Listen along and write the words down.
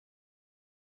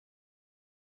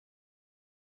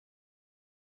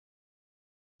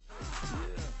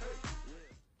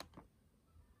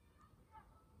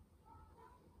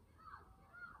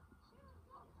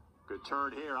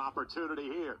turn here, opportunity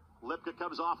here. Lipka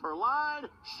comes off her line,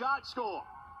 shot, score.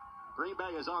 Green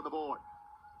Bay is on the board.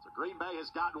 So Green Bay has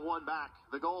gotten one back.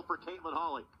 The goal for Caitlin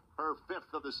Hawley, her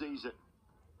 5th of the season.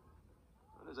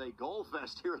 It is a goal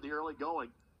fest here in the early going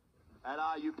at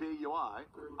IUPUI.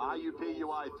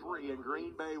 IUPUI 3 and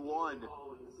Green Bay 1. And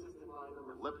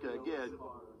Lipka again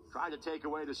trying to take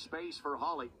away the space for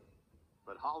Hawley.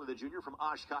 But Hawley, the junior from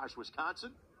Oshkosh,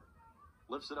 Wisconsin,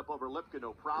 lifts it up over Lipka,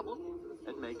 no problem,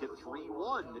 and make it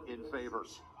 3-1 in favor.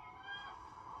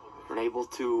 They're able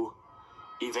to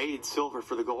evade Silver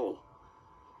for the goal.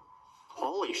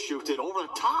 Hawley shoots it over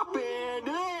the top and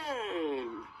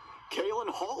in! Kaylin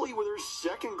Hawley with her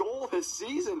 2nd goal this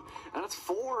season, and it's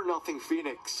 4-0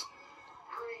 Phoenix.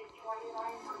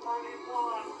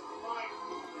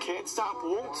 Can't stop,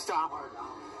 won't stop.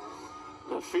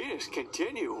 The Phoenix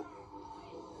continue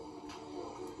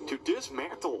to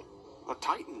dismantle the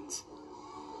Titans.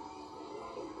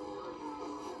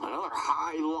 Another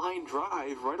high line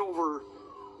drive right over.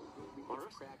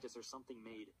 Practice or something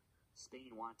made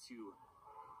Spain want to.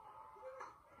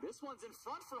 This one's in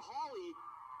front for Hawley,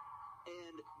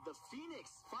 and the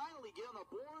Phoenix finally get on the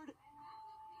board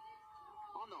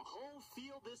on the home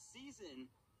field this season,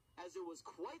 as it was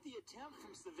quite the attempt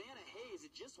from Savannah Hayes.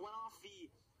 It just went off the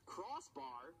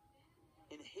crossbar,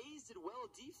 and Hayes did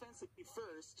well defensively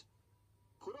first,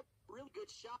 put up a really good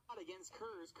shot against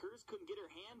Kurz. Kurz couldn't get her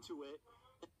hand to it,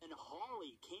 and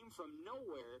Hawley came from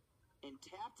nowhere and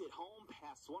tapped it home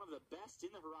past one of the best in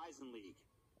the Horizon League.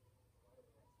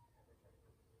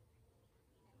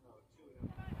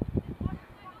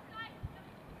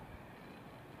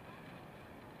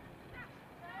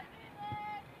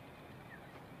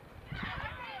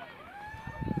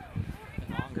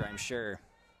 Longer, I'm sure.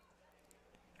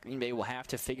 Green Bay will have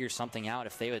to figure something out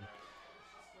if they would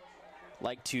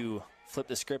like to flip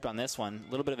the script on this one. A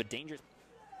little bit of a dangerous,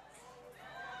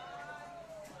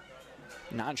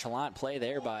 nonchalant play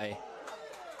there by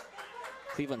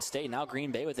Cleveland State. Now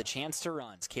Green Bay with a chance to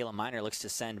run. Kayla Miner looks to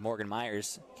send Morgan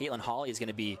Myers. Caitlin Hawley is going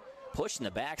to be pushed in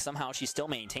the back. Somehow she still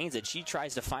maintains it. She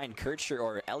tries to find Kircher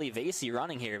or Ellie Vasey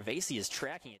running here. Vasey is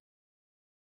tracking it.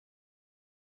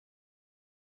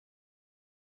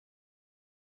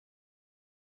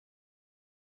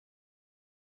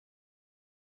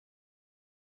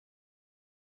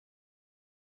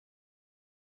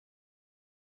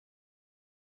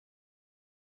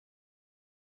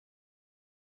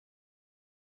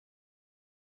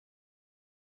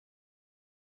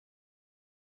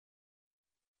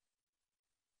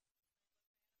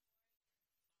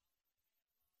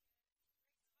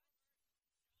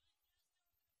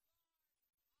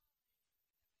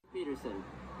 Peterson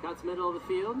cuts middle of the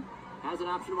field, has an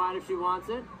option wide if she wants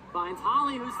it, finds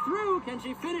Hawley who's through. Can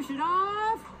she finish it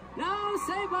off? No,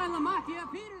 saved by Lamakia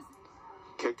Peterson.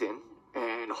 Kicked in,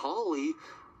 and Hawley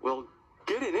will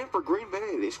get it in for Green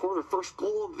Bay. They score their 1st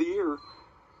goal of the year.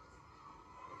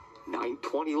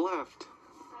 9:20 left.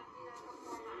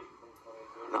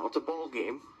 Now it's a ball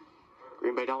game.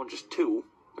 Green Bay down just 2.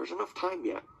 There's enough time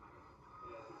yet.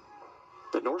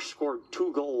 The North scored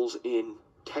 2 goals in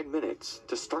 10 minutes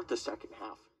to start the 2nd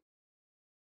half.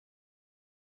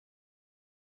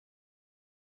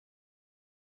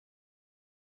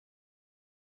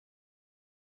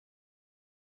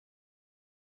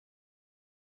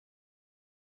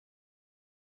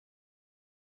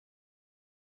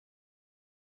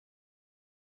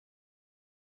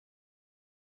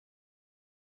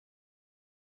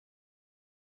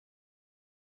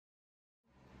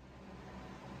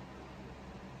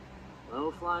 Low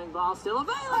flying ball still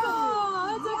available.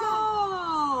 It's a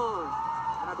goal.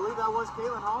 And I believe that was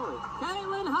Caitlin Hawley.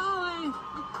 Caitlin Hawley.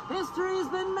 History has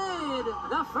been made.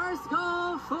 The 1st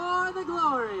goal for the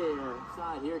Glory.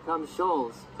 Side, here comes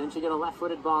Scholes. Can she get a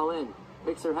left-footed ball in?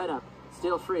 Picks her head up.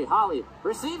 Still free. Hawley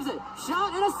receives it.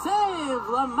 Shot and a save.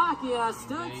 Lamakia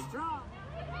stood strong.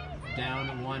 Down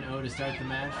 1-0 to start the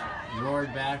match.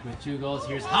 Roared back with 2 goals.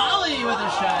 Here's Hawley with a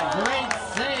shot. Great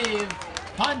save.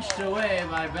 Punched away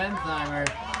by Bentheimer.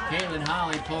 Caitlin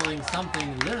Hawley pulling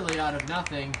something literally out of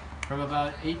nothing from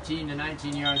about 18 to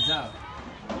 19 yards out.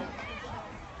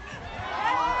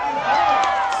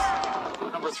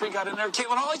 Number 3 got in there.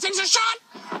 Caitlin Hawley takes a shot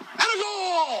and a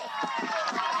goal!